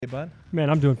Hey, bud. Man,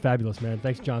 I'm doing fabulous, man.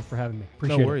 Thanks, John, for having me.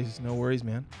 Appreciate it. No worries,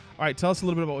 man. All right, tell us a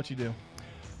little bit about what you do.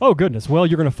 Oh, goodness. Well,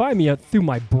 you're going to find me through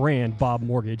my brand, Bob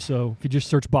Mortgage. So if you just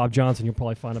search Bob Johnson, you'll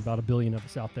probably find about 1 billion of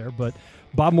us out there. But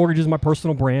Bob Mortgage is my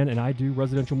personal brand, and I do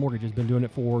residential mortgages. Been doing it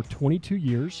for 22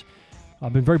 years.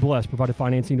 I've been very blessed, provided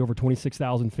financing to over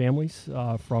 26,000 families,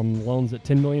 from loans at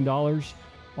 $10 million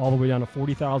all the way down to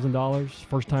 $40,000.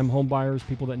 First-time home buyers,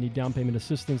 people that need down payment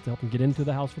assistance to help them get into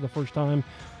the house for the first time,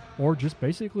 or just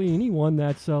basically anyone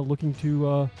that's looking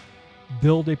to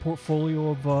build a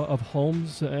portfolio of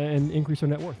homes and increase their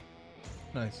net worth.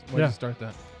 Nice. Why did you start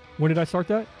that? When did I start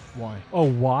that? Why? Oh,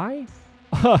 why?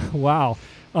 Wow.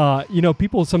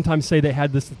 People sometimes say they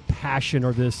had this passion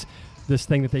or this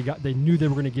thing that they knew they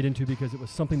were going to get into because it was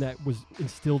something that was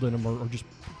instilled in them or just,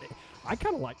 I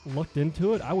kind of looked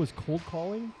into it. I was cold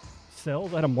calling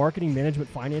sales. I had a marketing management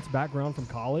finance background from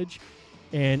college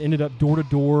and ended up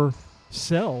door-to-door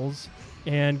sales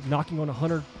and knocking on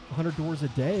 100 doors a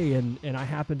day. And I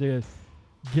happened to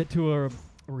get to a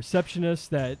receptionist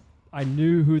that I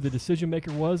knew who the decision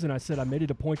maker was. And I said, I made it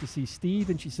a point to see Steve.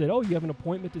 And she said, oh, you have an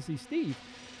appointment to see Steve?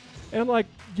 And I'm like,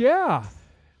 yeah.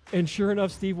 And sure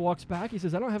enough, Steve walks back. He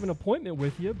says, I don't have an appointment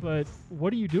with you, but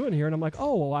what are you doing here? And I'm like,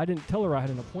 oh, well, I didn't tell her I had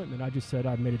an appointment. I just said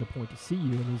I made it a point to see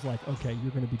you. And he's like, okay,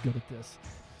 you're going to be good at this.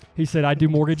 He said, I do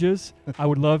mortgages. I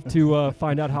would love to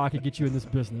find out how I could get you in this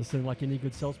business. And like any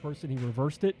good salesperson, he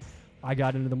reversed it. I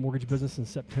got into the mortgage business in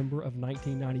September of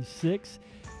 1996.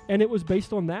 And it was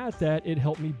based on that it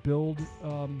helped me build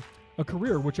a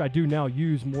career, which I do now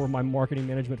use more of my marketing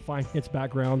management finance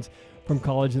backgrounds from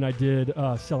college than I did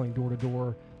selling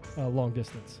door-to-door long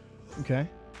distance. Okay.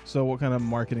 So what kind of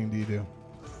marketing do you do?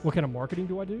 What kind of marketing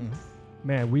do I do? Mm-hmm.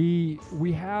 Man, we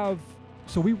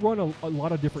run a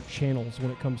lot of different channels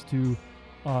when it comes to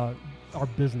our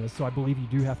business. So I believe you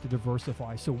do have to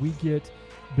diversify. So we get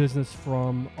business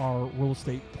from our real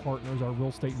estate partners, our real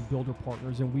estate and builder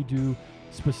partners, and we do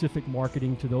specific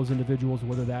marketing to those individuals,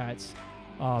 whether that's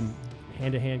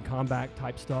hand-to-hand combat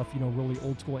type stuff, really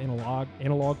old school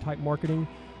analog type marketing.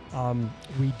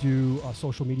 We do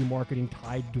social media marketing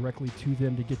tied directly to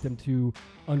them to get them to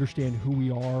understand who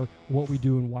we are, what we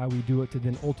do, and why we do it, to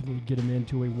then ultimately get them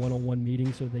into a one-on-one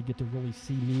meeting so they get to really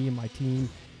see me and my team,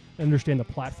 understand the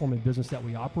platform and business that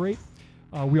we operate.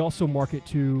 We also market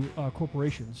to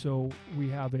corporations. So we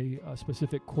have a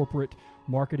specific corporate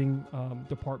marketing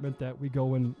department that we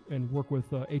go and work with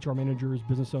HR managers,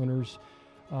 business owners,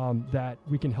 that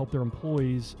we can help their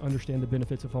employees understand the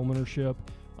benefits of homeownership,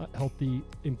 help the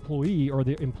employee or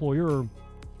the employer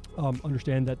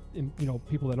understand that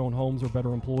people that own homes are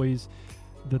better employees,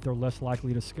 that they're less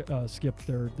likely to skip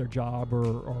their job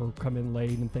or come in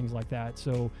late and things like that.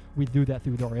 So we do that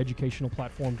through our educational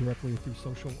platform directly through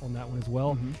social on that one as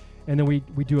well. Mm-hmm. And then we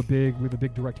have a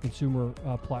big direct-to-consumer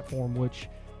platform, which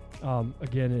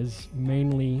again is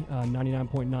mainly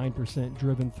 99.9%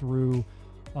 driven through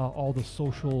all the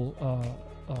social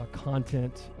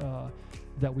content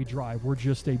that we drive. We're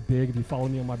just if you follow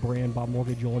me on my brand, Bob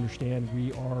Mortgage, you'll understand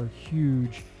we are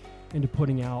huge into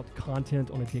putting out content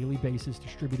on a daily basis,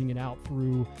 distributing it out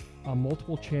through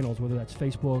multiple channels, whether that's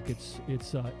Facebook, it's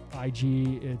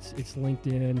IG, it's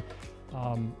LinkedIn.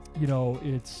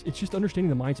 It's just understanding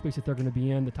the mind space that they're going to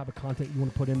be in, the type of content you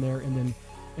want to put in there, and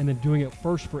then doing it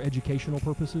first for educational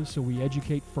purposes. So we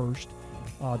educate first.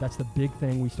 That's the big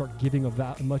thing. We start giving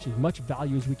as much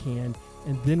value as we can,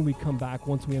 and then we come back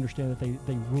once we understand that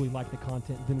they really like the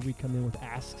content. Then we come in with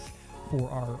asks for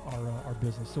our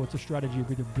business. So it's a strategy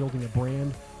of either building a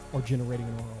brand or generating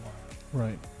an ROI.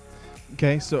 Right.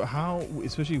 Okay. So how,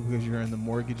 especially because you're in the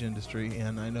mortgage industry,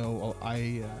 and I know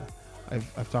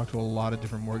I've talked to a lot of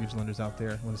different mortgage lenders out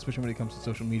there, especially when it comes to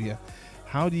social media.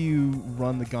 How do you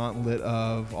run the gauntlet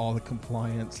of all the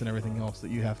compliance and everything else that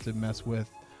you have to mess with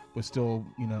still,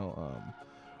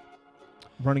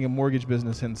 running a mortgage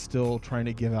business and still trying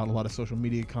to give out a lot of social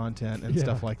media content and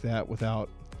stuff like that without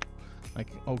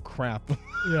oh crap.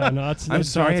 Yeah, no, I'm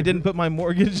sorry, I didn't put my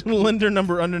mortgage lender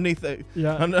number underneath it.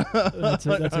 Yeah, that's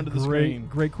a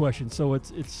great question. So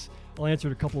I'll answer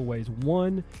it a couple of ways.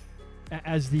 One,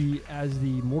 as the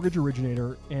mortgage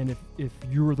originator, and if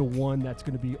you're the one that's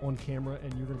going to be on camera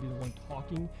and you're going to be the one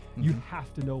talking, mm-hmm. you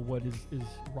have to know what is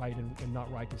right and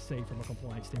not right to say from a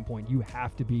compliance standpoint. You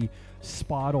have to be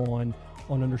spot on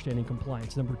understanding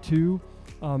compliance. Number two,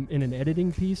 in an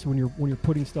editing piece, when you're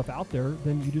putting stuff out there,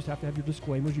 then you just have to have your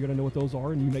disclaimers. You got to know what those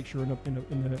are, and you make sure in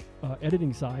the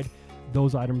editing side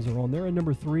those items are on there. And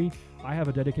number three, I have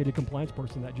a dedicated compliance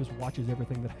person that just watches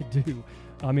everything that I do.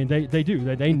 I mean, they do.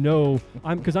 They know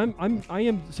I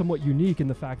am somewhat unique in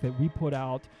the fact that we put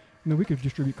out I mean, we could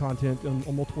distribute content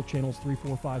on multiple channels, 3,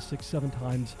 4, 5, 6, 7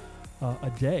 times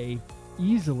a day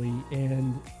easily,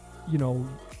 and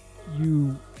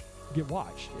you get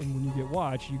watched. And when you get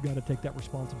watched, you got to take that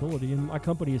responsibility. And my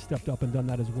company has stepped up and done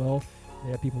that as well.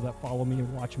 They have people that follow me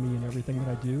and watch me and everything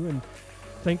that I do. And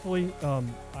thankfully,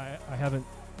 I haven't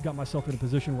got myself in a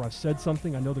position where I've said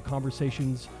something. I know the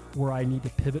conversations where I need to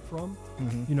pivot from.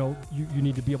 Mm-hmm. You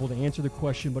need to be able to answer the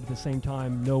question, but at the same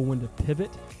time know when to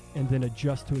pivot and then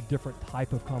adjust to a different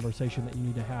type of conversation that you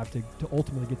need to have to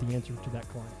ultimately get the answer to that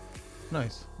client.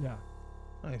 Nice. Yeah.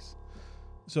 Nice.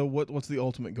 So what's the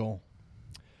ultimate goal?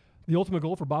 The ultimate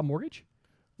goal for Bob Mortgage?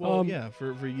 Well,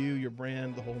 for you, your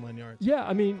brand, the whole 9 yards. Yeah,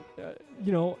 I mean,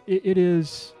 it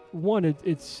is one.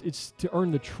 It's to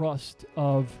earn the trust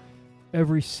of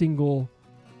every single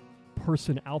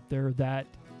person out there that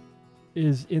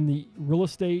is in the real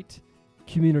estate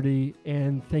community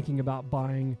and thinking about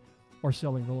buying or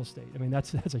selling real estate. I mean,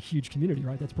 that's a huge community,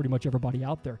 right? That's pretty much everybody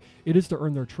out there. It is to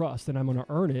earn their trust, and I'm going to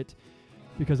earn it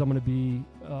because I'm going to be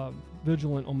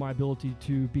vigilant on my ability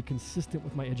to be consistent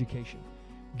with my education.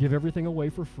 Give everything away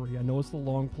for free. I know it's the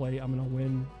long play. I'm going to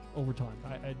win over time.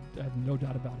 I have no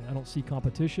doubt about it. I don't see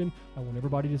competition. I want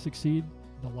everybody to succeed.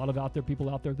 A lot of people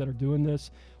out there that are doing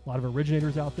this, a lot of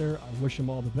originators out there. I wish them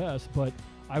all the best, but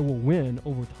I will win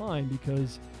over time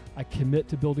because I commit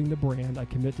to building the brand. I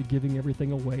commit to giving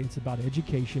everything away. It's about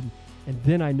education. And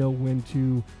then I know when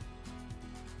to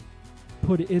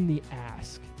put in the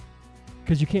ask.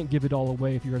 Because you can't give it all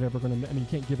away if you're never going to, you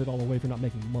can't give it all away if you're not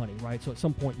making money, right? So at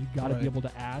some point, you've got to be able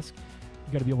to ask.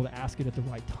 You've got to be able to ask it at the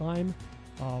right time,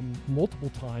 multiple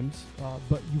times,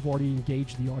 but you've already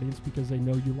engaged the audience because they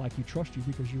know you, like you, trust you,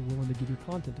 because you're willing to give your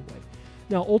content away.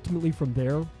 Now, ultimately from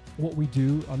there, what we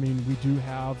do, we do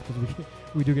have, because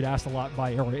we do get asked a lot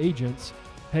by our agents,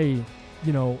 hey,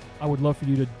 I would love for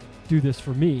you to do this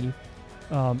for me.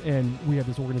 And we have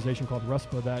this organization called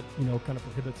RESPA that, kind of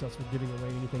prohibits us from giving away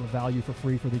anything of value for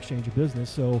free for the exchange of business.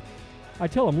 So I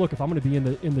tell them, look, if I'm going to be in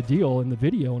the deal, in the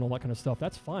video and all that kind of stuff,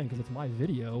 that's fine because it's my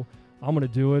video. I'm going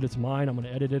to do it. It's mine. I'm going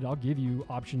to edit it. I'll give you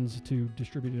options to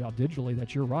distribute it out digitally.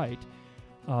 That's your right.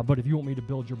 But if you want me to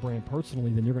build your brand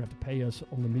personally, then you're going to have to pay us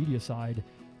on the media side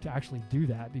to actually do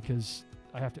that because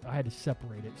I had to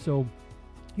separate it. So,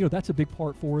 that's a big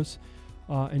part for us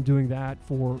in doing that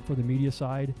for the media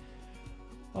side.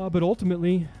 But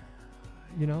ultimately,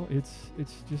 it's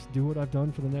just do what I've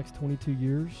done for the next 22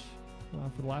 years,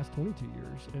 for the last 22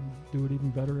 years, and do it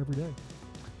even better every day.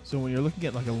 So when you're looking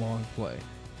at like a long play,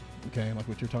 okay, like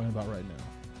what you're talking about right now,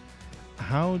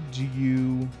 how do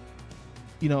you,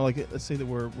 let's say that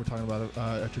we're talking about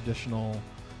a traditional,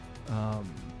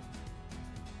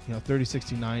 30,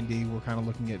 60, 90, we're kind of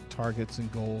looking at targets and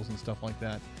goals and stuff like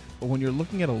that. But when you're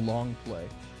looking at a long play,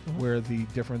 where the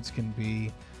difference can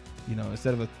be,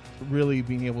 instead of really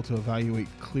being able to evaluate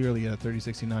clearly at a 30,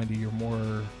 60, 90, you're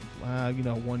more,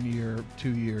 1 year, 2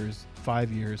 years,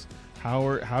 5 years.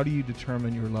 How do you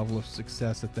determine your level of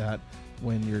success at that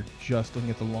when you're just looking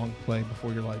at the long play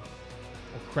before you're like,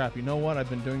 oh crap, you know what? I've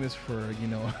been doing this for,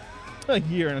 a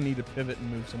year and I need to pivot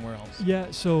and move somewhere else. Yeah,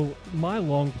 so my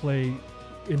long play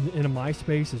in my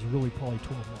space is really probably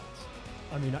 12 months.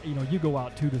 You go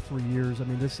out 2 to 3 years.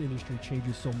 This industry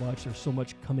changes so much. There's so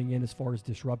much coming in as far as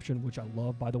disruption, which I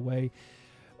love, by the way.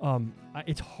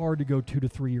 It's hard to go 2 to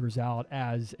 3 years out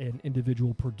as an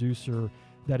individual producer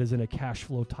that is in a cash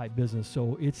flow type business.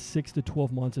 So it's 6 to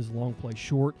 12 months is long play.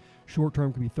 Short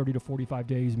term can be 30 to 45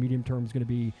 days. Medium term is going to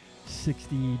be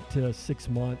 60 to 6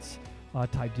 months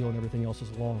type deal, and everything else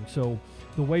is long. So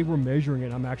the way we're measuring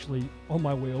it, I'm actually on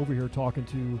my way over here talking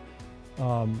to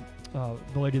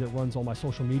the lady that runs all my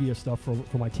social media stuff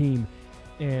for my team.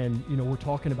 And, we're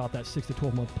talking about that 6 to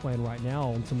 12 month plan right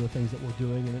now and some of the things that we're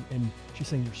doing. And she's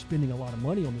saying, you're spending a lot of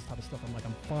money on this type of stuff. I'm like,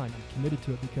 I'm fine. I'm committed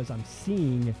to it because I'm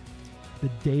seeing the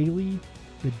daily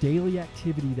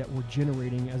activity that we're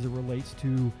generating as it relates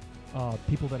to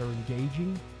people that are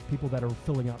engaging, people that are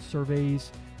filling out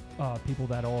surveys, people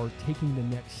that are taking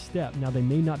the next step. Now, they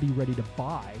may not be ready to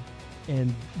buy,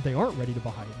 and they aren't ready to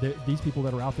buy. These people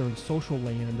that are out there in social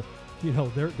land,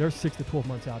 they're 6 to 12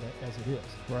 months out as it is.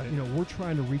 Right. We're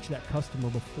trying to reach that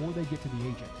customer before they get to the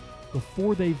agent,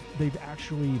 before they've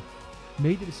actually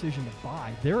made the decision to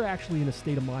buy. They're actually in a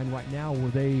state of mind right now where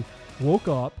they woke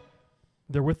up,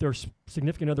 they're with their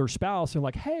significant other spouse, and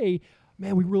like, hey,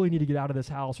 man, we really need to get out of this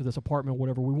house or this apartment,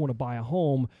 whatever. We want to buy a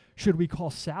home. Should we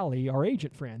call Sally, our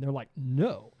agent friend? They're like,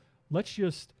 no, let's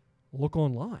just look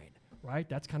online. Right?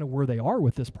 That's kind of where they are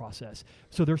with this process.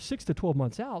 So they're 6 to 12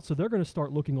 months out. So they're going to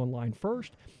start looking online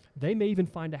first. They may even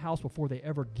find a house before they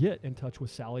ever get in touch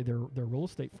with Sally, their real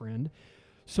estate friend.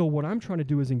 So what I'm trying to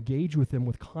do is engage with them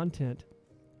with content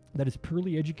that is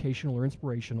purely educational or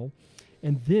inspirational,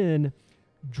 and then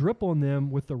drip on them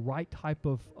with the right type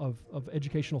of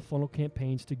educational funnel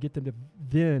campaigns to get them to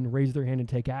then raise their hand and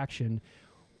take action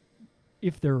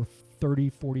if they're 30,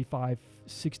 45,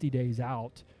 60 days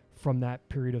out from that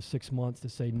period of 6 months to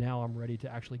say, now I'm ready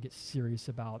to actually get serious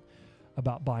about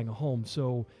buying a home.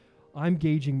 So I'm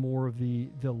gauging more of the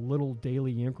little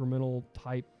daily incremental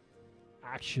type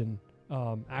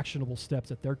actionable steps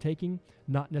that they're taking,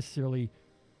 not necessarily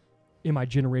am I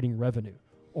generating revenue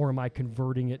or am I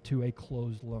converting it to a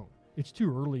closed loan. It's too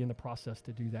early in the process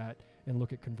to do that and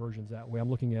look at conversions that way. I'm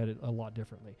looking at it a lot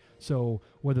differently. So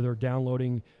whether they're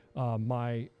downloading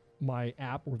my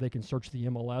app where they can search the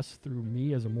MLS through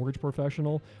me as a mortgage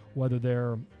professional, whether they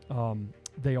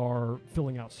are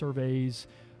filling out surveys,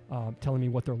 telling me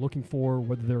what they're looking for,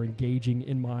 whether they're engaging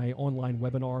in my online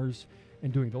webinars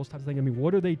and doing those types of things. I mean,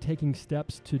 what are they taking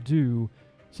steps to do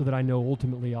so that I know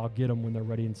ultimately I'll get them when they're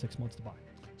ready in 6 months to buy?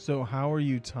 So how are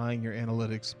you tying your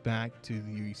analytics back to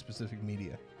the specific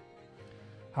media?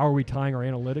 How are we tying our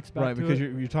analytics back? Right, to because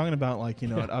it? you're talking about like, you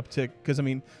know, an uptick. Because I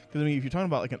mean, if you're talking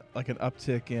about like an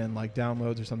uptick in like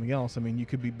downloads or something else, I mean, you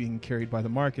could be being carried by the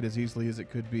market as easily as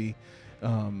it could be,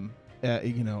 at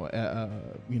your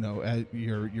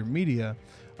media,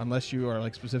 unless you are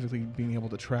like specifically being able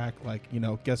to track, like, you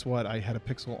know, guess what? I had a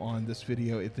pixel on this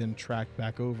video. It then tracked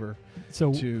back over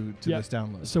to this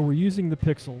download. So we're using the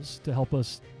pixels to help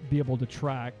us be able to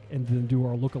track and then do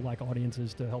our lookalike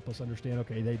audiences to help us understand,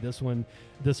 okay,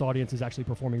 this audience is actually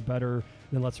performing better.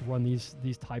 Then let's run these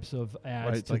types of ads.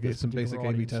 Right, it's like some basic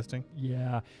A/B testing.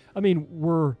 Yeah, I mean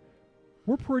we're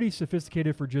pretty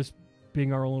sophisticated for just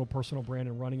being our own little personal brand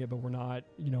and running it, but we're not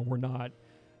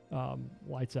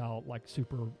lights out, like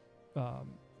super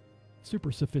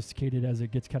sophisticated as it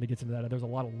gets into that. There's a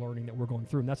lot of learning that we're going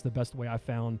through, and that's the best way I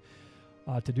found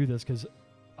to do this, because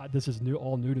this is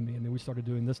all new to me. I mean, we started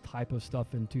doing this type of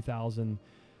stuff in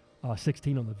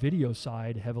 2016 on the video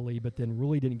side heavily, but then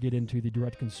really didn't get into the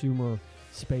direct consumer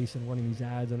space and running these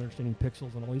ads and understanding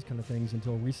pixels and all these kind of things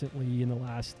until recently. In the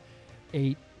last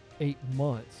eight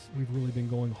months, we've really been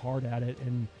going hard at it,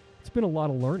 and it's been a lot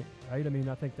of learning, right? I mean,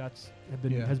 I think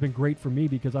has been great for me,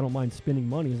 because I don't mind spending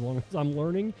money as long as I'm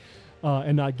learning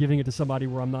and not giving it to somebody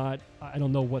where I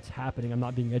don't know what's happening. I'm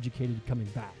not being educated coming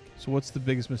back. So what's the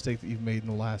biggest mistake that you've made in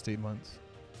the last 8 months?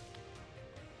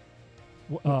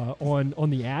 On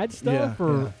the ad stuff,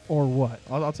 or what?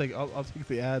 I'll take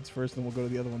the ads first, then we'll go to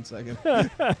the other one second.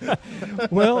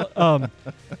 Well, I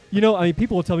mean,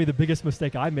 people will tell me the biggest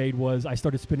mistake I made was I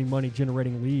started spending money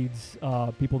generating leads,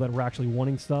 people that were actually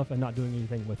wanting stuff and not doing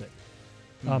anything with it.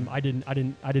 I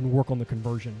didn't work on the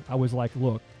conversion. I was like,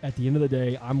 look, at the end of the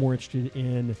day, I'm more interested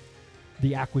in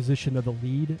the acquisition of the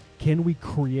lead. Can we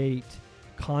create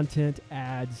content,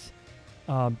 ads?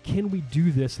 Can we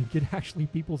do this and get actually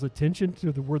people's attention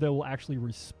to where they will actually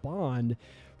respond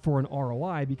for an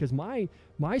ROI? Because my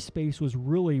space was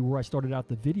really where I started out.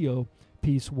 The video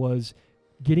piece was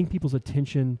getting people's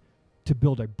attention to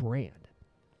build a brand.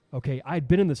 Okay, I'd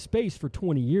been in the space for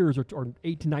 20 years or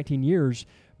 8 to 19 years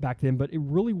back then, but it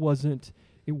really wasn't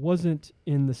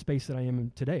in the space that I am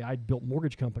in today. I'd built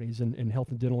mortgage companies and health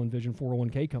and dental and vision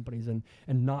 401k companies and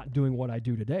not doing what I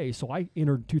do today. So I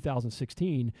entered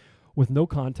 2016 with no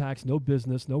contacts, no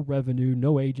business, no revenue,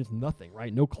 no agents, nothing,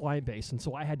 right? No client base. And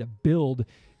so I had to build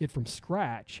it from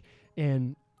scratch.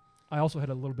 And I also had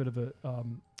a little bit of a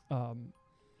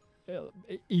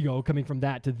ego coming from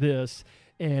that to this.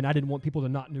 And I didn't want people to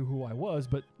not know who I was,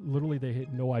 but literally they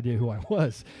had no idea who I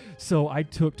was. So I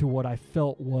took to what I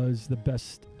felt was the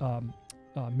best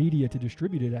media to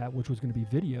distribute it at, which was going to be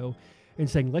video, and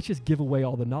saying, let's just give away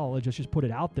all the knowledge. Let's just put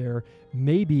it out there.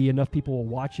 Maybe enough people will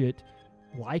watch it,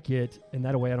 like it, and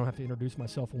that way I don't have to introduce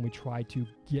myself when we try to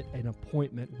get an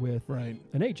appointment with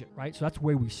an agent, right? So that's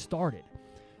where we started.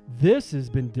 This has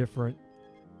been different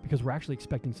because we're actually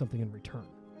expecting something in return.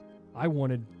 I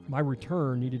wanted my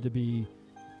return needed to be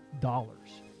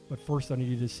dollars, but first I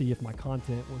needed to see if my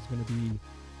content was going to be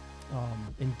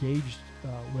engaged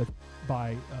with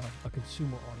by a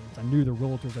consumer audience. I knew the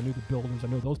realtors, I knew the builders, I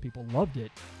know those people loved it,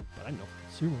 but I didn't know if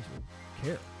consumers would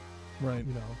care, right?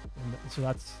 You know, and so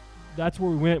that's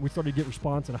where we went. We started to get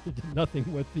response, and I did nothing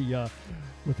with the clients.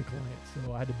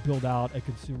 So I had to build out a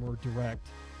consumer direct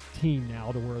team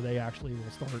now to where they actually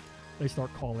will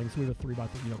start calling. So we have a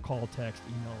 3x3, call, text,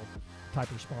 email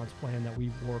type response plan that we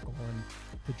work on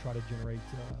to try to generate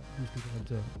these people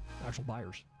into actual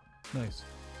buyers. Nice.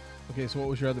 Okay, so what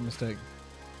was your other mistake?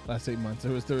 last 8 months?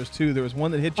 There was two. There was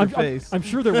one that hit your face. I'm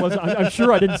sure there was. I'm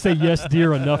sure I didn't say yes,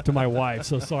 dear, enough to my wife.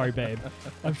 So sorry, babe.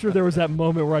 I'm sure there was that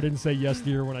moment where I didn't say yes,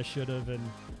 dear, when I should have. And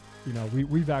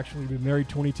we've actually been married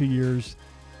 22 years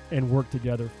and worked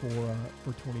together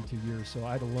for 22 years. So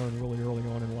I had to learn really early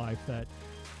on in life that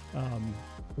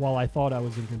while I thought I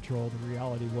was in control, the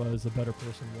reality was a better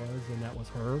person was, and that was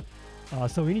her.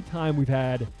 So anytime we've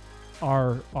had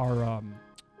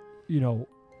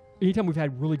anytime we've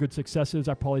had really good successes,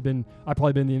 I've probably been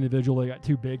the individual that got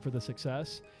too big for the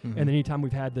success. Mm-hmm. And then anytime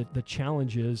we've had the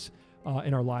challenges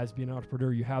in our lives, being an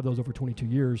entrepreneur, you have those over 22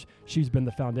 years. She's been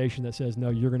the foundation that says, no,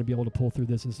 you're going to be able to pull through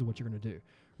this. This is what you're going to do.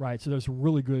 Right. So there's a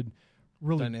really good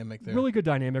dynamic there. Really good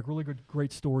dynamic, really good,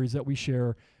 great stories that we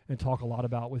share and talk a lot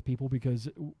about with people because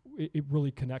it really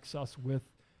connects us with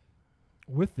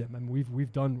them. And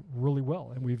we've done really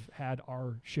well, and we've had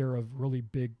our share of really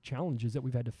big challenges that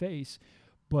we've had to face.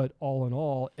 But all in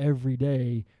all, every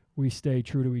day we stay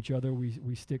true to each other.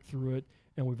 We stick through it,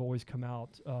 and we've always come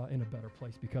out in a better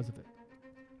place because of it.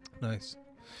 Nice.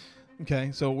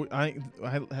 Okay, so I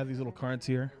have these little cards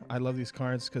here. I love these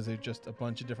cards because they're just a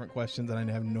bunch of different questions, and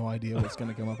I have no idea what's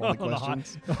going to come up on the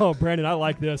questions. Oh, Brandon, I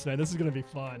like this, man. This is going to be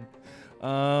fun.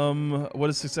 What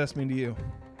does success mean to you?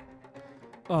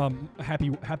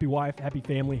 Happy wife, happy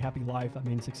family, happy life. I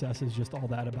mean, success is just all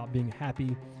that about being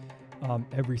happy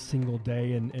every single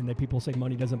day. And that people say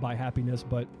money doesn't buy happiness,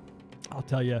 but I'll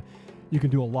tell you, you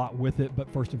can do a lot with it.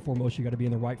 But first and foremost, you got to be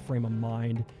in the right frame of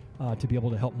mind to be able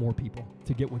to help more people,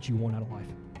 to get what you want out of life.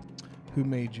 Who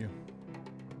made you?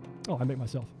 Oh, I make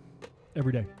myself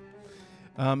every day.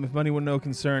 If money were no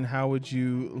concern, how would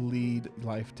you lead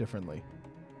life differently?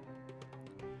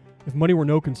 If money were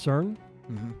no concern,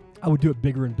 mm-hmm. I would do it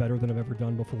bigger and better than I've ever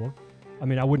done before. I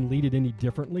mean, I wouldn't lead it any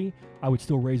differently. I would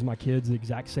still raise my kids the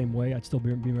exact same way. I'd still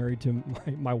be married to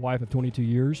my wife of 22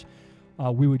 years.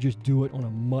 We would just do it on a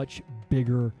much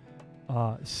bigger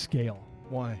scale.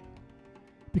 Why?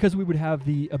 Because we would have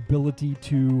the ability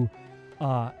to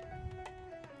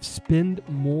spend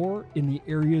more in the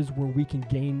areas where we can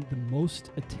gain the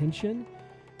most attention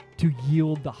to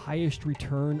yield the highest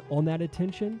return on that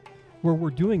attention, where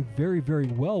we're doing very, very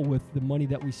well with the money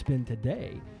that we spend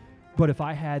today. But if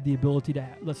I had the ability to,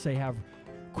 let's say, have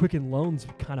Quicken Loans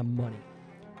kind of money,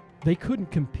 they couldn't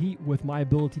compete with my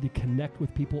ability to connect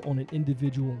with people on an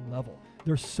individual level.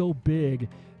 They're so big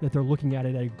that they're looking at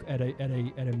it at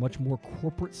a much more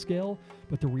corporate scale.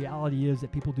 But the reality is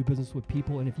that people do business with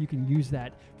people, and if you can use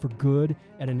that for good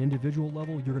at an individual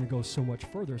level, you're going to go so much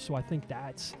further. So I think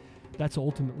that's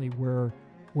ultimately where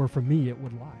for me it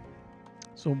would lie.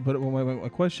 So, but my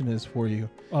question is for you.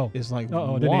 Is like,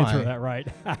 I didn't answer that right.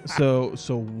 so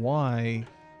why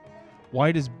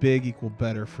does big equal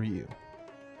better for you?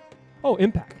 Oh,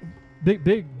 impact. Big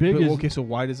is okay. So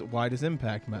why does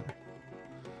impact matter?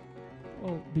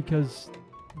 Well, because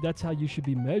that's how you should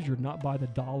be measured, not by the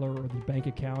dollar or the bank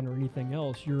account or anything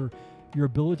else. Your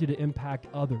ability to impact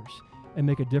others and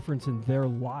make a difference in their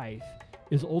life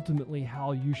is ultimately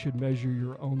how you should measure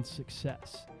your own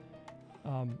success.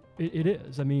 It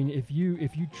is. I mean, if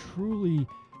you truly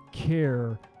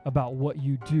care about what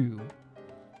you do,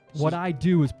 what I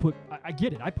do is I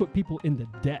get it. I put people into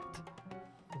debt,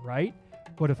 right?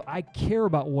 But if I care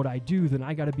about what I do, then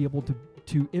I got to be able to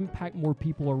impact more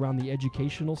people around the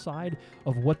educational side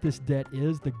of what this debt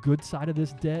is, the good side of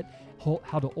this debt,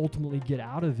 how to ultimately get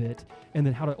out of it, and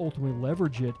then how to ultimately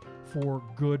leverage it for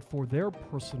good for their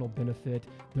personal benefit,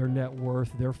 their net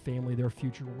worth, their family, their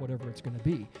future, whatever it's going to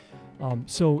be.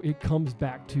 So it comes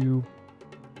back to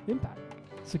impact,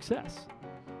 success.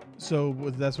 So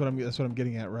that's what I'm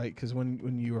getting at, right? Because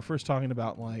when you were first talking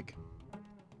about like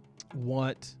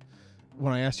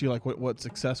when I asked you like what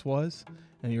success was,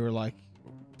 and you were like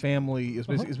family is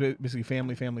basically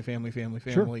family,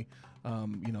 sure.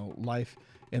 Life,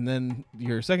 and then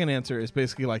your second answer is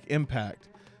basically like impact.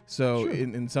 So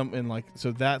sure.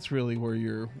 So that's really where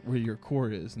your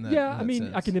core is. In that, yeah, in that I mean,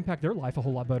 sense. I can impact their life a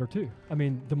whole lot better too. I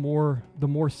mean, the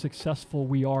more successful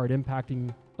we are at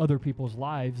impacting other people's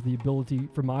lives,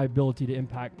 for my ability to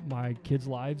impact my kids'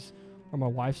 lives or my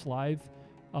wife's life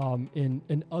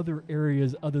in other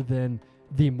areas other than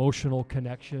the emotional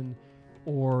connection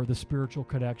or the spiritual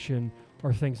connection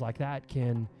or things like that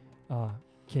can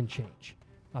change.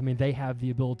 I mean, they have the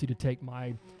ability to take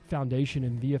my foundation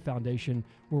and Via Foundation,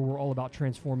 where we're all about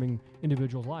transforming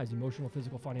individuals' lives, emotional,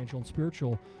 physical, financial, and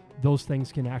spiritual. Those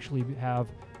things can actually have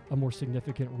a more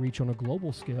significant reach on a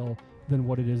global scale than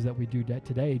what it is that we do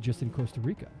today just in Costa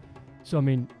Rica. So, I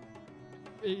mean,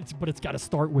 it's got to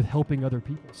start with helping other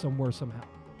people somewhere, somehow.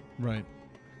 Right.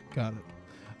 Got it.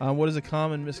 What is a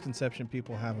common misconception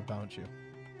people have about you?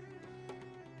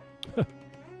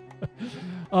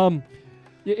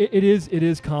 It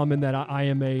is common that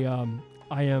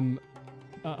I'm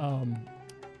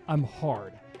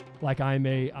hard. Like I'm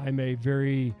a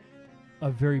very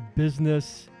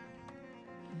business.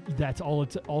 That's all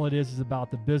it is about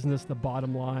the business, the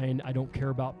bottom line. I don't care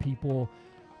about people.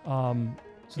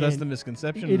 So that's the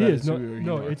misconception. It is.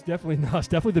 No, it's definitely not. It's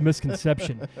definitely the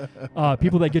misconception.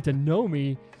 People that get to know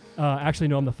me actually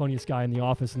know I'm the funniest guy in the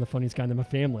office and the funniest guy in my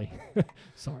family.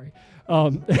 Sorry.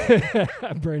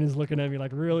 Brandon's looking at me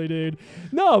like, really, dude?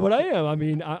 No, but I am. I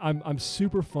mean, I'm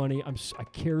super funny. I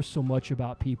care so much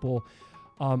about people.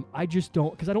 I just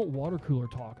don't, because I don't water cooler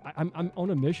talk. I'm on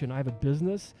a mission. I have a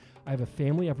business. I have a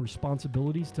family. I have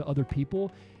responsibilities to other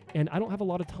people. And I don't have a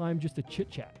lot of time just to chit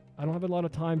chat. I don't have a lot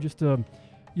of time just to,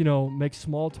 make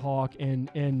small talk and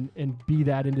be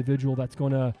that individual that's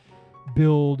going to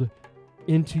build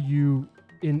into you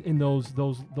in those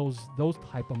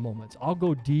type of moments. I'll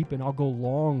go deep and I'll go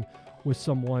long with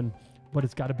someone, but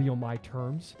it's got to be on my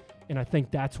terms. And I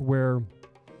think that's where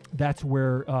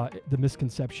the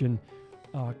misconception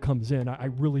comes in. I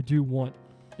really do want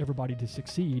everybody to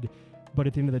succeed, but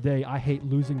at the end of the day, I hate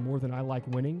losing more than I like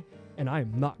winning, and I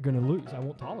am not going to lose. I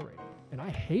won't tolerate it, and I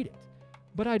hate it.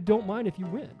 But I don't mind if you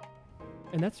win,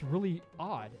 and that's really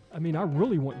odd. I mean, I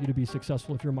really want you to be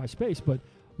successful if you're in my space, but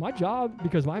my job,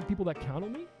 because I have people that count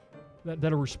on me,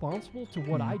 that are responsible to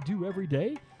what I do every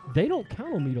day, they don't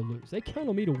count on me to lose. They count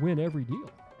on me to win every deal.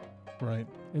 Right.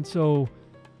 And so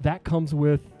that comes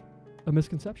with a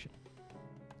misconception.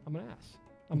 I'm an ass.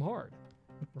 I'm hard,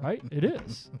 right? It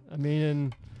is. I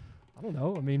mean, I don't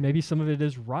know. I mean, maybe some of it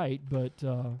is right, but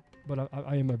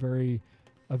I am a very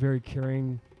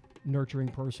caring, nurturing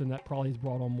person that probably is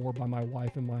brought on more by my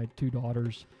wife and my two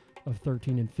daughters of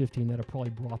 13 and 15 that have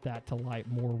probably brought that to light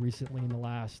more recently in the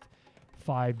last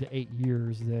 5 to 8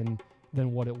 years than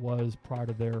what it was prior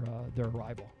to their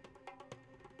arrival.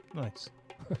 Nice.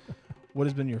 What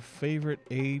has been your favorite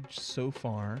age so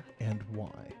far, and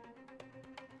why?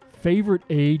 Favorite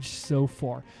age so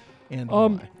far, and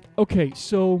why? Okay,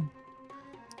 so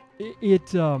it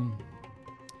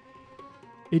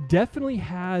definitely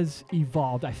has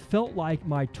evolved. I felt like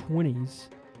my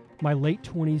late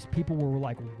 20s, people were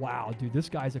like, wow, dude, this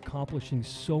guy's accomplishing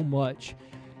so much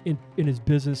in his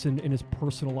business and in his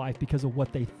personal life because of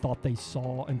what they thought they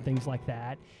saw and things like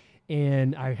that.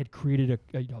 And I had created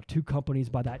 2 companies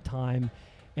by that time.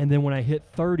 And then when I hit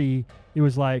 30, it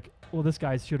was like, well, this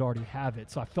guy should already have it.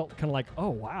 So I felt kind of like, oh,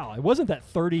 wow. It wasn't that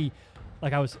 30,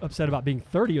 like I was upset about being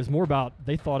 30. It was more about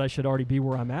they thought I should already be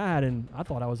where I'm at, and I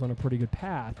thought I was on a pretty good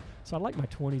path. So I like my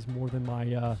 20s more than my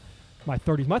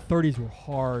 30s. My 30s were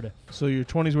hard. So your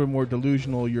 20s were more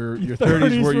delusional. Your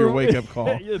 30s were your wake-up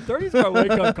call. Your 30s were my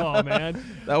wake-up call, man.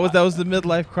 That was the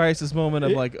midlife crisis moment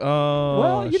of like,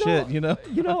 shit.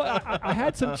 I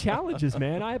had some challenges,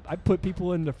 man. I put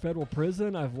people into federal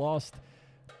prison. I've lost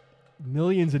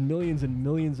millions and millions and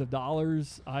millions of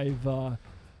dollars. I've got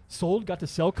to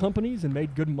sell companies and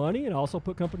made good money, and I also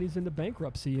put companies into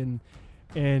bankruptcy.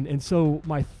 And so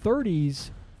my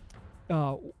 30s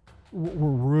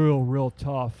were real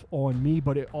tough on me,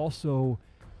 but it also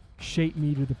shaped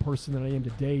me to the person that I am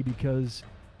today because,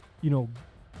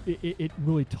 it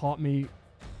really taught me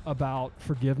about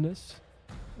forgiveness.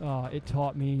 It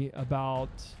taught me about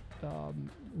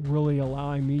really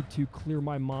allowing me to clear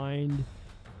my mind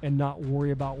and not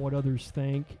worry about what others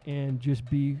think and just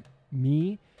be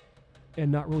me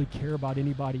and not really care about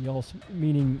anybody else,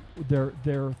 meaning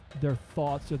their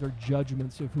thoughts or their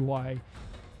judgments of who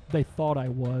they thought I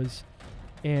was.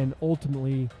 And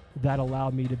ultimately that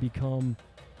allowed me to become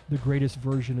the greatest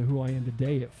version of who I am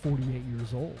today at 48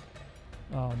 years old.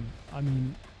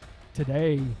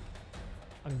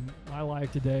 My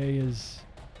life today is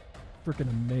freaking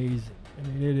amazing. I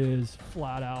mean, it is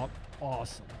flat out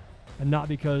awesome. And not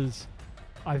because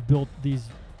I've built these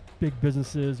big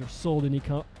businesses or sold any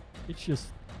it's just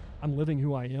I'm living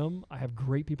who I am. I have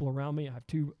great people around me. I have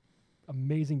 2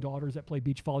 amazing daughters that play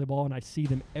beach volleyball, and I see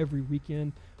them every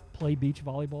weekend play beach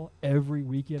volleyball. Every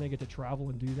weekend I get to travel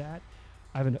and do that.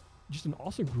 I have just an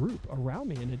awesome group around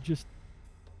me, and it just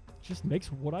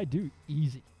makes what I do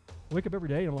easy. I wake up every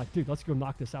day and I'm like, dude, let's go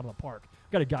knock this out of the park.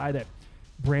 I've got a guy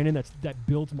Brandon, that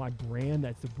builds my brand.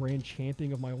 That's the brand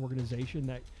champion of my organization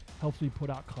that helps me put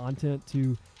out content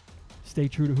to stay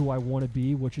true to who I want to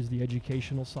be, which is the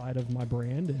educational side of my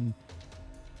brand. And,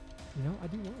 I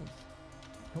do well.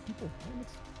 Help people.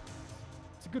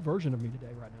 It's a good version of me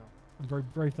today right now. I'm very,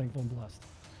 very thankful and blessed.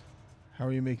 How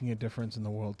are you making a difference in the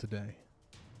world today?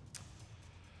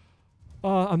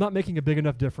 I'm not making a big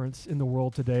enough difference in the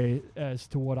world today as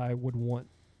to what I would want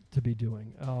to be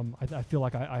doing. I feel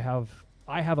like I have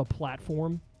I have a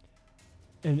platform,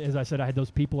 and as I said, I had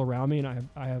those people around me, and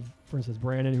I have, for instance,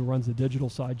 Brandon, who runs the digital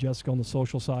side, Jessica on the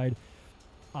social side.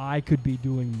 I could be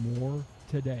doing more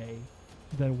today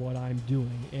than what I'm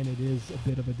doing, and it is a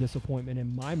bit of a disappointment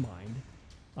in my mind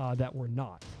that we're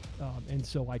not. And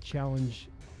so I challenge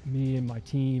me and my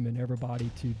team and everybody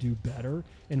to do better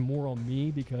and more on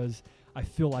me, because I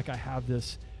feel like I have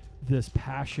this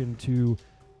passion to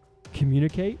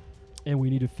communicate, and we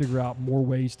need to figure out more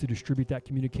ways to distribute that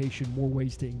communication, more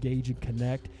ways to engage and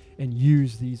connect, and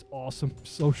use these awesome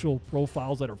social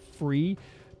profiles that are free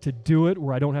to do it,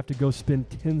 where I don't have to go spend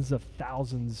tens of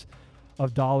thousands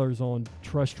of dollars on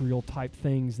terrestrial type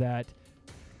things that,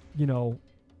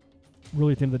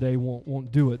 really at the end of the day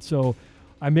won't do it. So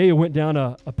I may have went down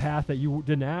a path that you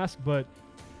didn't ask, but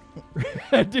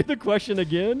do the question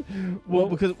again.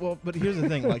 But here's the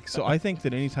thing. Like, so I think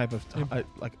that any type of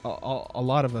a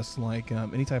lot of us, like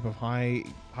any type of high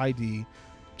D,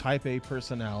 type A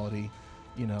personality,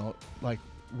 like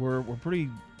we're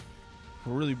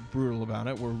really brutal about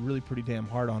it. We're really pretty damn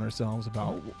hard on ourselves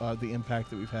about the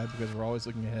impact that we've had, because we're always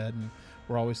looking ahead and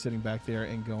we're always sitting back there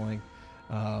and going,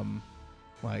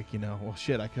 well,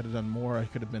 shit, I could have done more. I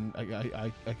could have been,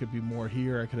 I could be more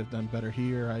here. I could have done better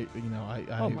here.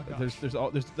 Oh my gosh.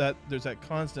 There's that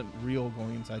constant reel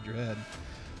going inside your head.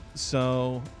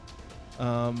 So,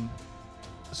 but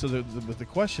the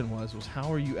question was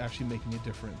how are you actually making a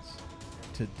difference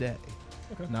today?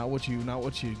 Okay. Not what you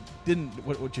didn't,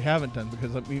 what you haven't done,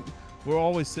 because we're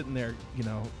always sitting there,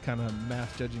 kind of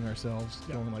math judging ourselves,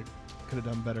 going like, could have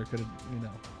done better, could have,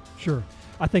 Sure.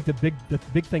 I think the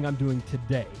big thing I'm doing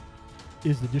today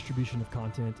is the distribution of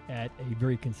content at a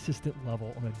very consistent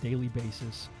level on a daily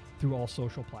basis through all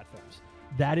social platforms.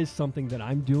 That is something that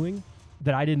I'm doing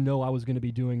that I didn't know I was going to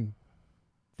be doing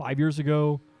 5 years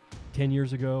ago, 10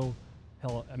 years ago,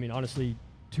 hell, I mean, honestly,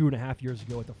 2.5 years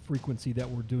ago at the frequency that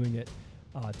we're doing it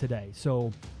today.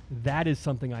 So that is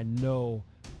something I know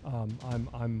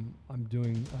I'm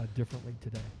doing differently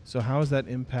today. So how is that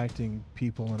impacting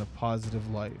people in a positive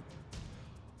light?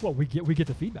 Well, we get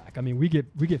the feedback. I mean, we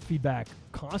get feedback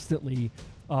constantly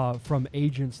from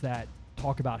agents that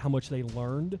talk about how much they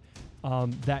learned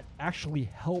that actually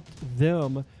helped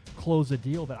them close a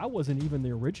deal that I wasn't even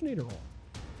the originator on.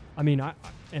 I mean,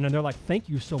 and they're like, thank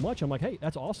you so much. I'm like, hey,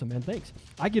 that's awesome, man. Thanks.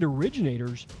 I get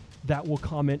originators that will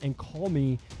comment and call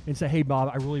me and say, hey,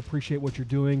 Bob, I really appreciate what you're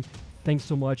doing. Thanks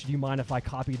so much. Do you mind if I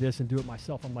copy this and do it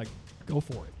myself? I'm like, go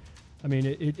for it. I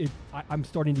mean, I'm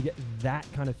starting to get that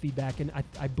kind of feedback. And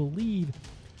I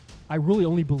really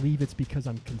only believe it's because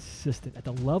I'm consistent at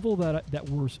the level that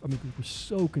we're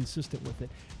so consistent with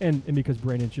it. And because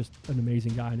Brandon's just an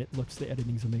amazing guy, and the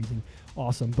editing's amazing.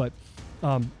 Awesome. But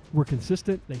we're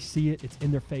consistent. They see it. It's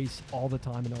in their face all the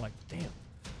time. And they're like, damn,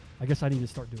 I guess I need to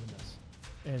start doing this.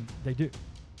 And they do.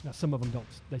 Now, some of them don't.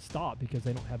 They stop because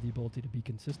they don't have the ability to be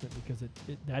consistent, because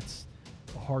that's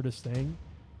the hardest thing.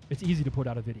 It's easy to put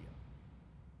out a video.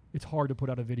 It's hard to put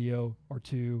out a video or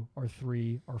 2 or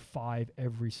 3 or 5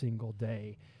 every single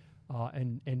day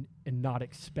and not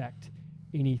expect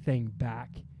anything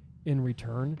back in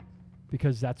return,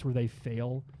 because that's where they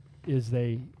fail, is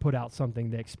they put out something,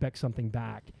 they expect something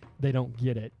back, they don't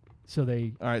get it. So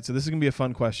they... All right, so this is going to be a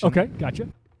fun question. Okay, gotcha.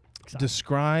 Excited.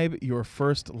 Describe your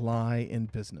first lie in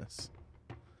business.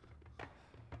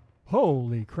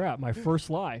 Holy crap, my first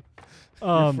lie.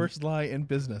 Your first lie in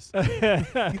business. You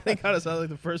think how does that sound like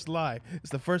the first lie?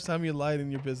 It's the first time you lied in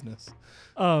your business.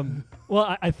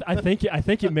 Well, I think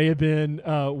it may have been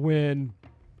when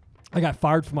I got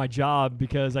fired from my job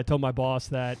because I told my boss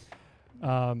that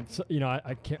I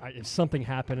can't. If something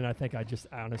happened, and I think I just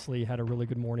honestly had a really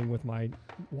good morning with my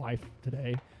wife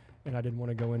today, and I didn't want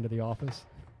to go into the office.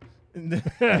 And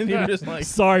you were just like,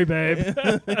 sorry, babe.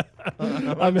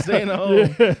 I'm staying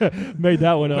home. Yeah, made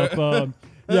that one up.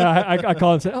 I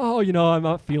called and said, oh, I'm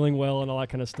not feeling well and all that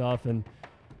kind of stuff. And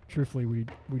truthfully, we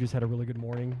just had a really good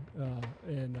morning,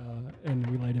 and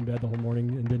we laid in bed the whole morning,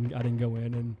 and I didn't go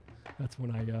in, and that's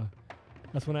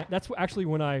actually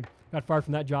when I got fired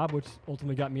from that job, which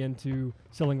ultimately got me into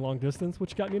selling long distance,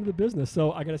 which got me into the business.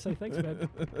 So I got to say thanks, babe.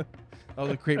 That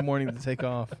was a great morning to take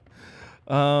off.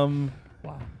 Wow.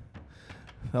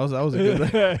 That was a good one.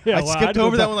 I skipped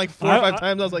over that one like 4 or 5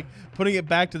 times. I was like putting it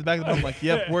back to the back of the boat. I'm like,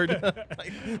 yep, we're done.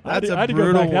 That's a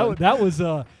brutal one.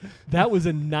 That was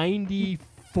a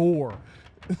 94.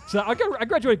 So I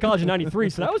graduated college in 93,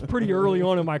 so that was pretty early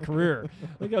on in my career. I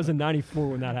think I was in 94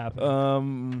 when that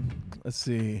happened. Let's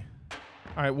see.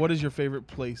 All right, what is your favorite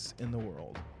place in the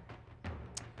world?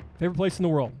 Favorite place in the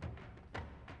world?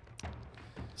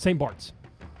 St. Bart's.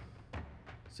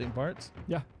 St. Bart's?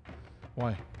 Yeah.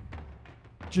 Why?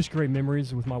 just great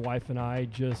memories with my wife and I,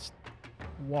 just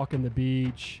walking the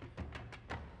beach,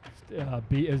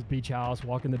 beach house,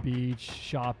 walking the beach,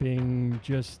 shopping,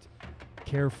 just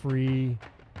carefree.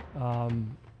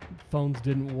 Phones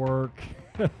didn't work.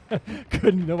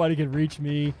 Nobody could reach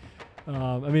me.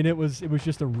 I mean, it was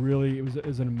just it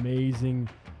was an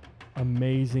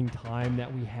amazing time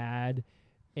that we had,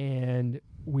 and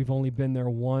we've only been there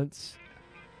once,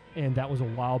 and that was a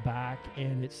while back,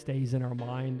 and it stays in our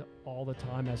mind all the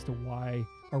time as to why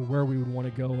or where we would want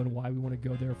to go and why we want to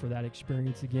go there for that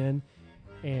experience again,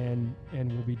 and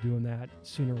we'll be doing that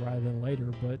sooner rather than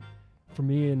later. But for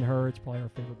me and her, it's probably our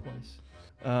favorite place.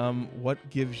 What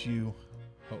gives you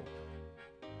hope?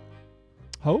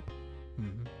 Hope?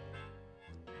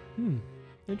 Mm-hmm.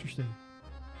 Interesting.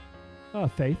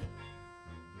 Faith.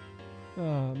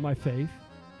 My faith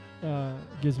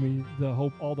gives me the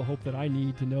hope, all the hope that I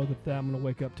need to know that I'm going to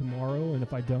wake up tomorrow, and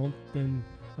if I don't, then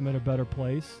I'm in a better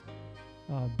place.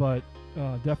 But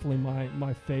definitely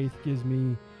my faith gives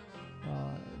me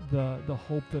the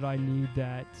hope that I need,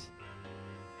 that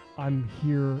I'm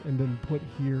here and been put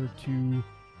here to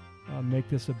make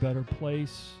this a better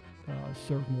place,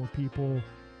 serve more people,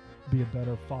 be a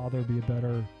better father, be a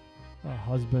better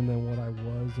husband than what I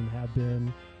was and have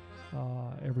been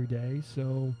every day.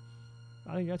 So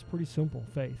I think that's pretty simple.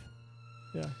 Faith.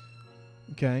 Yeah.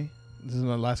 Okay. This is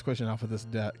my last question off of this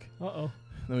deck. Uh-oh.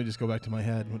 Let me just go back to my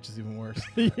head, which is even worse.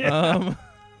 Yeah.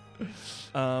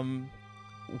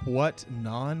 What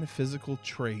non-physical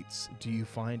traits do you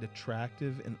find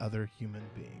attractive in other human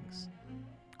beings?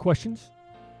 Questions?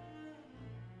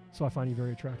 So I find you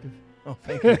very attractive. Oh,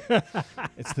 thank you.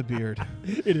 It's the beard.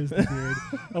 It is the beard.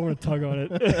 I want to tug on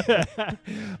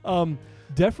it.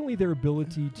 Definitely their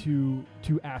ability to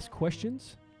ask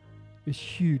questions is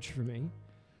huge for me.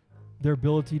 Their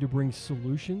ability to bring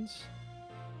solutions,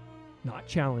 not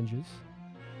challenges.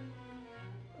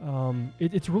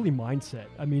 It's really mindset.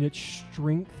 I mean, it's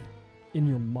strength in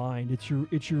your mind. It's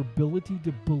your ability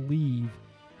to believe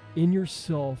in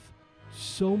yourself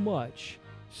so much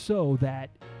so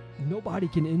that nobody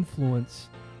can influence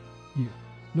you.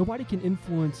 Nobody can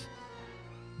influence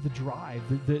the drive,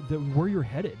 the where you're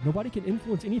headed. Nobody can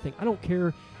influence anything. I don't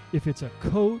care if it's a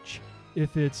coach,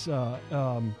 if it's your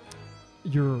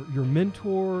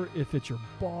mentor, if it's your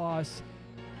boss.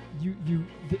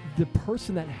 The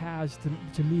person that has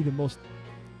to me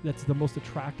that's the most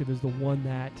attractive is the one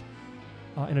that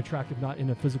and attractive not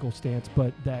in a physical stance,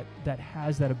 but that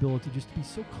has that ability just to be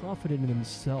so confident in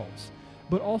themselves,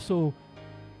 but also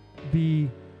be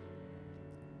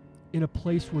in a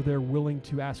place where they're willing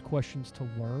to ask questions to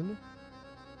learn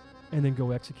and then go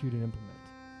execute and implement.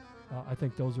 I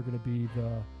think those are going to be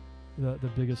the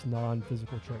biggest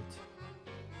non-physical traits.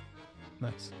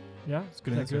 Nice. Yeah, it's a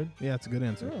good answer. Good? Yeah, it's a good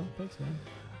answer. Oh, thanks,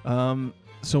 man.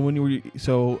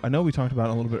 So I know we talked about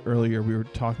it a little bit earlier. We were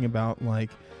talking about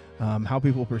like how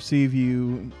people perceive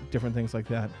you, different things like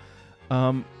that.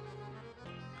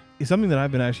 It's something that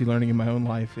I've been actually learning in my own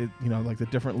life. Like the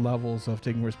different levels of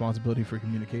taking responsibility for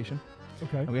communication.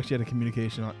 Okay. We actually had a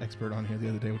communication expert on here the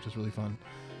other day, which was really fun.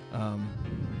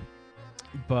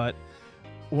 But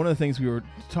one of the things we were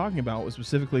talking about was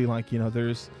specifically like,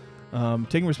 there's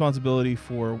taking responsibility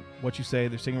for what you say.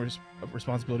 There's taking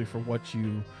responsibility for what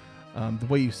you, the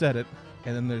way you said it.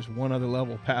 And then there's one other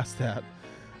level past that,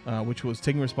 which was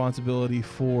taking responsibility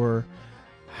for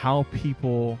how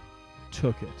people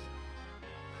took it.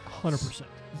 100%.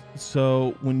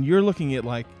 So when you're looking at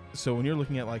how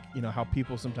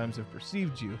people sometimes have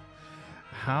perceived you,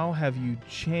 how have you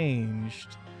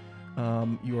changed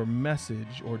your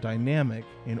message or dynamic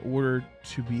in order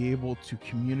to be able to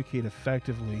communicate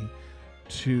effectively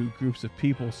to groups of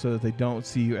people so that they don't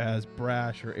see you as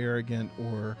brash or arrogant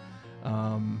or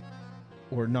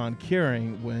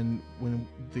non-caring when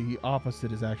the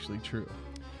opposite is actually true?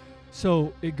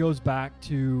 So it goes back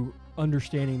to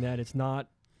understanding that it's not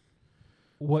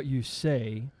what you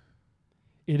say.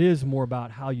 It is more about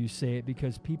how you say it,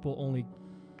 because people only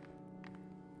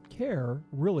care,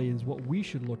 really, is what we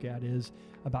should look at, is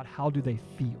about how do they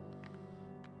feel.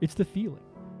 It's the feeling.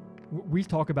 We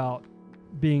talk about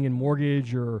being in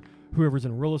mortgage or whoever's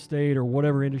in real estate or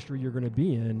whatever industry you're going to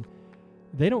be in.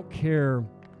 They don't care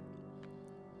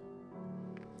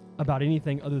about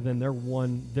anything other than their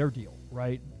deal,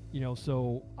 right?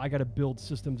 So I got to build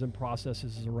systems and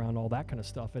processes around all that kind of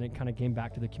stuff. And it kind of came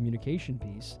back to the communication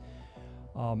piece,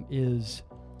 is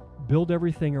build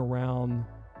everything around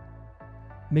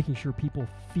making sure people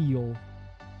feel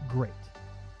great.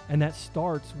 And that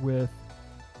starts with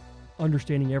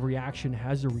understanding every action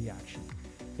has a reaction.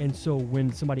 And so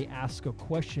when somebody asks a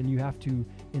question, you have to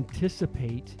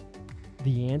anticipate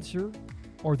the answer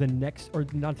or the next, or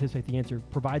not anticipate the answer,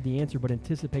 provide the answer, but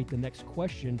anticipate the next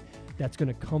question that's going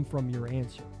to come from your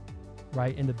answer,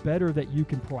 right? And the better that you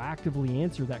can proactively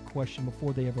answer that question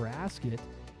before they ever ask it,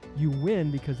 you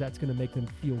win, because that's going to make them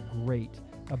feel great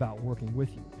about working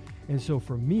with you. And so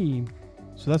for me,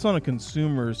 So that's on a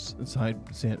consumer's side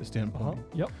standpoint.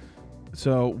 Yep.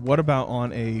 So what about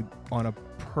on a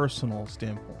personal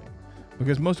standpoint?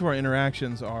 Because most of our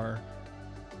interactions are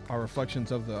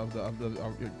reflections of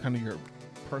kind of your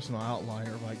personal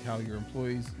outlier, like how your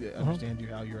employees understand you,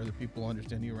 how your other people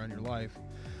understand you around your life.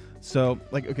 So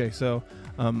a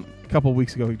couple of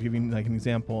weeks ago, to give you like an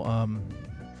example,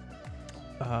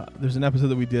 there's an episode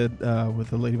that we did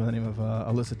with a lady by the name of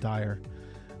Alyssa Dyer.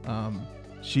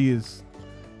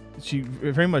 She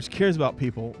very much cares about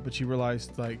people, but she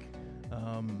realized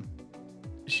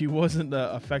she wasn't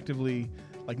effectively,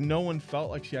 like, no one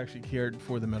felt like she actually cared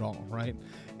for them at all, right?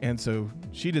 And so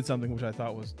she did something which I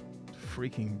thought was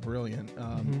freaking brilliant,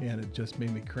 and it just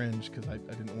made me cringe because I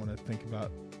didn't want to think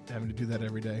about having to do that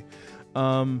every day.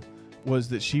 Was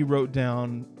that she wrote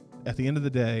down at the end of the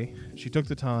day, she took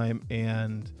the time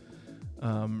and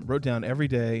wrote down every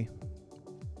day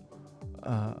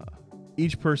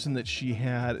each person that she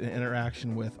had an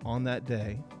interaction with on that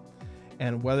day,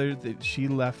 and whether that she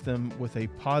left them with a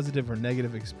positive or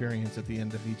negative experience at the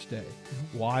end of each day.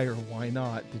 Why or why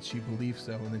not did she believe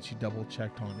so? And then she double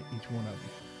checked on each one of them.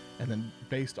 And then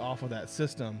based off of that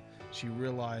system, she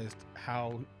realized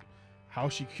how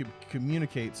she could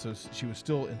communicate. So she was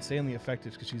still insanely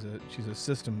effective because she's a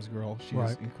systems girl.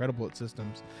 She's incredible at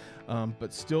systems,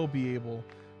 but still be able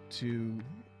to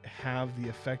have the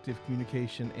effective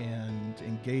communication and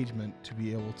engagement to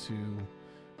be able to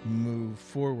move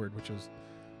forward, which was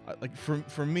like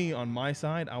for me on my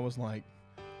side, I was like,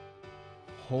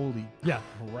 holy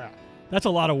crap, that's a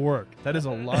lot of work. That is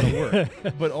a lot of work.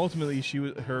 But ultimately,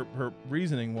 her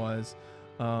reasoning was,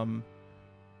 not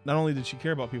only did she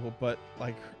care about people, but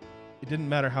like, it didn't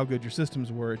matter how good your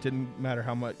systems were, it didn't matter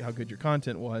how good your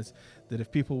content was, that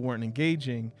if people weren't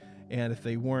engaging and if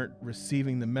they weren't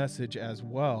receiving the message as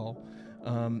well,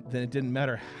 then it didn't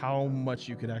matter how much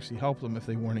you could actually help them if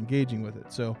they weren't engaging with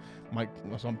it. So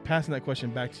I'm passing that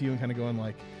question back to you and kind of going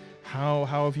like, how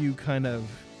have you kind of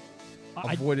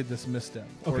avoided this misstep?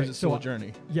 Or is it still a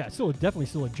journey? Yeah, it's definitely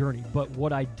still a journey. But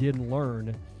what I did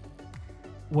learn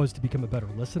was to become a better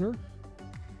listener.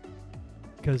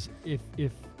 Because if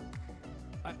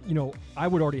I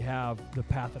would already have the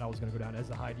path that I was going to go down as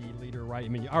the high D leader, right? I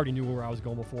mean, I already knew where I was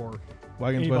going before.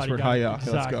 Wagons Westward, hi-ya.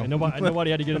 Exactly. Let's go.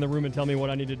 Nobody had to get in the room and tell me what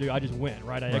I needed to do. I just went,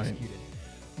 right? I executed.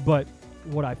 But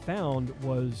what I found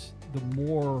was the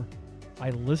more I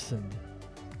listened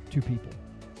to people,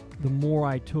 the more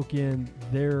I took in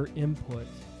their input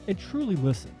and truly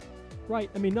listened, right?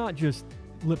 I mean, not just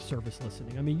lip service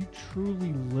listening. I mean, you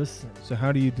truly listen. So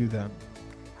how do you do that?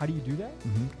 How do you do that?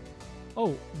 Mm-hmm.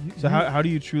 Oh, how do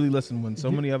you truly listen when so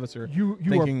many of us are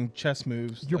thinking chess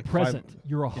moves? You're present.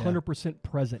 You're 100%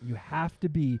 present. You have to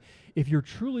be, if you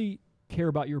truly care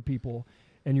about your people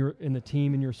and you're in the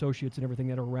team and your associates and everything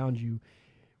that are around you,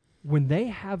 when they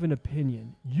have an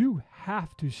opinion, you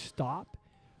have to stop,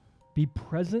 be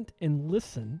present and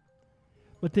listen,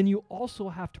 but then you also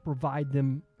have to provide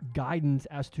them guidance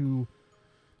as to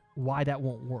why that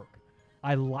won't work.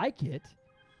 I like it.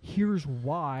 Here's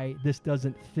why this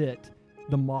doesn't fit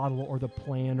the model or the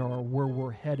plan or where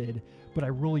we're headed, but I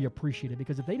really appreciate it,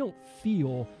 because if they don't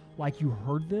feel like you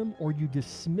heard them or you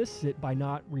dismiss it by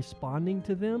not responding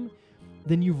to them,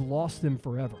 then you've lost them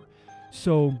forever.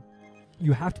 So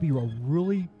you have to be a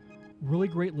really, really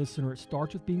great listener. It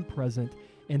starts with being present,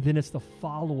 and then it's the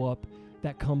follow-up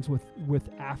that comes with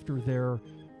after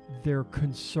their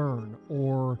concern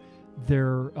or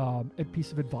their a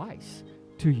piece of advice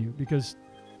to you, because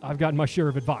I've gotten my share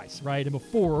of advice, right? And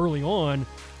before, early on,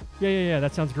 yeah,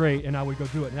 that sounds great, and I would go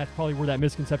do it. And that's probably where that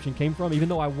misconception came from. Even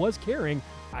though I was caring,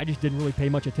 I just didn't really pay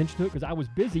much attention to it because I was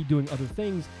busy doing other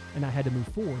things, and I had to move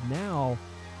forward. Now,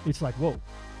 it's like, whoa,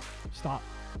 stop,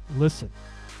 listen.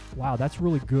 Wow, that's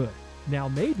really good. Now,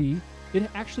 maybe it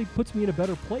actually puts me in a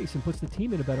better place and puts the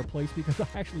team in a better place because I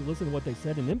actually listened to what they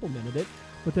said and implemented it.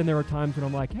 But then there are times when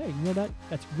I'm like, hey,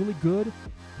 that's really good.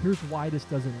 Here's why this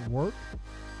doesn't work.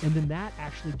 And then that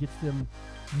actually gets them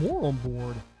more on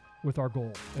board with our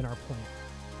goal and our plan.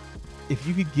 If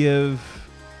you could give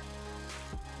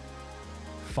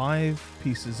 5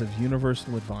 pieces of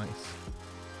universal advice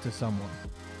to someone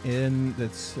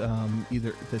that's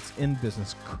in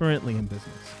business, currently in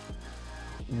business,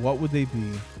 what would they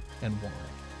be and why?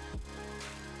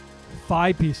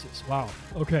 5 pieces. Wow.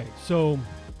 Okay. So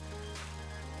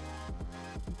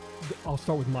I'll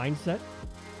start with mindset.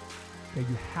 Okay,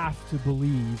 you have to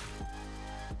believe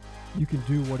you can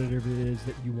do whatever it is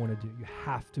that you want to do. You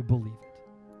have to believe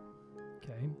it.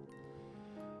 Okay.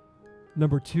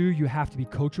 Number 2, you have to be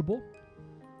coachable,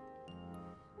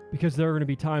 because there are going to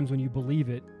be times when you believe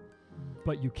it,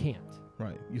 but you can't.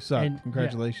 Right. You suck. And,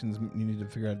 Congratulations. You need to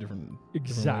figure out different.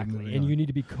 Exactly. And you need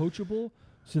to be coachable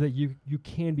so that you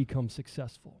can become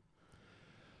successful.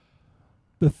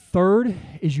 The third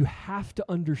is you have to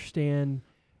understand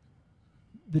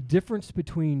the difference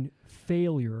between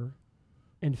failure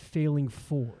and failing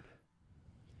forward.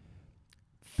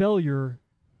 Failure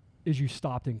is you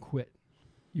stopped and quit.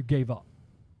 You gave up.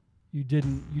 You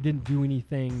didn't do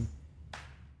anything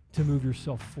to move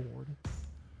yourself forward.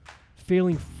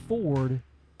 Failing forward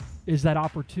is that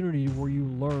opportunity where you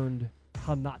learned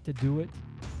how not to do it,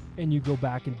 and you go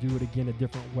back and do it again a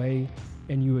different way,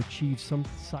 and you achieve some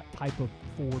type of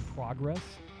forward progress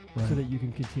so that you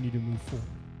can continue to move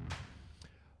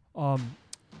forward.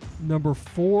 Number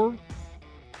 4,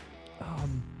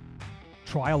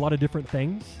 try a lot of different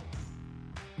things.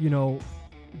 You know,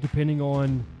 depending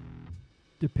on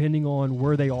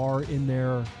where they are in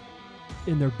their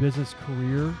business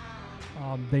career,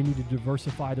 they need to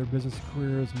diversify their business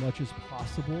career as much as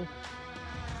possible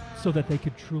so that they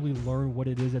could truly learn what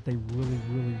it is that they really,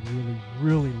 really, really,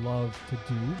 really love to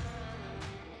do.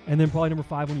 And then probably number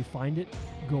 5, when you find it,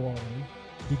 go all in.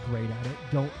 Be great at it.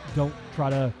 Don't try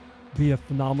to be a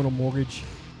phenomenal mortgage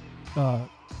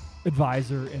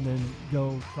advisor and then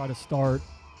go try to start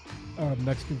a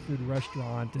Mexican food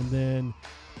restaurant and then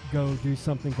go do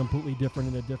something completely different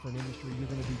in a different industry. You're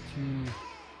going to be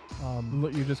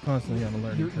too... you're just constantly on a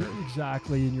learning curve.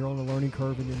 Exactly, and you're on a learning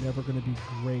curve, and you're never going to be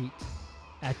great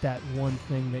at that one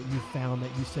thing that you found that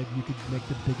you said you could make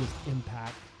the biggest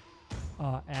impact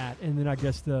at. And then I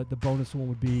guess the bonus one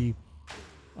would be,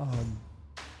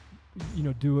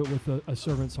 do it with a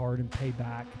servant's heart and pay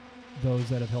back those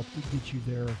that have helped get you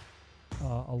there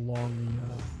along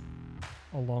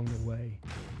the way.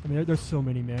 I mean, there's so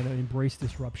many, man. Embrace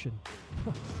disruption.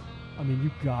 I mean,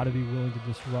 you've got to be willing to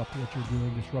disrupt what you're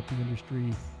doing, disrupt the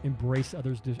industry, embrace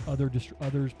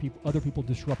other people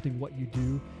disrupting what you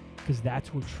do, because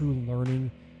that's where true learning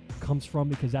comes from,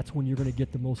 because that's when you're going to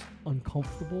get the most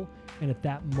uncomfortable. And at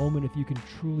that moment, if you can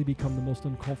truly become the most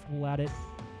uncomfortable at it,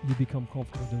 you become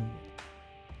comfortable doing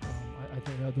it. I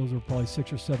think those are probably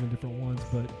 6 or 7 different ones,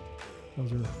 but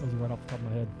those are right off the top of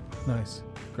my head. Nice.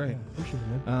 Great. Yeah, appreciate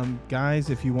it, man. Guys,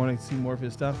 if you want to see more of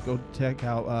his stuff, go check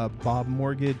out Bob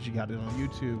Mortgage. You got it on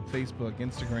YouTube, Facebook,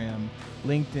 Instagram,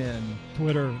 LinkedIn,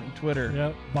 Twitter.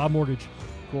 Yeah, Bob Mortgage.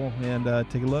 Cool. And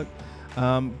take a look.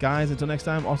 Guys, until next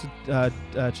time, also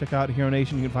check out Hero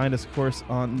Nation. You can find us, of course,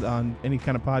 on any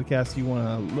kind of podcast you want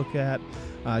to look at.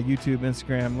 YouTube,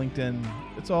 Instagram, LinkedIn.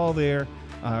 It's all there.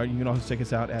 You can also check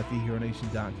us out at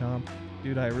theheronation.com.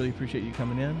 Dude, I really appreciate you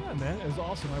coming in. Yeah, man. It was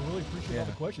awesome. I really appreciate all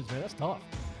the questions, man. That's tough.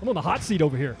 I'm on the hot seat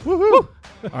over here. Woohoo!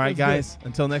 All right, guys.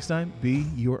 Until next time, be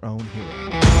your own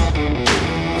hero.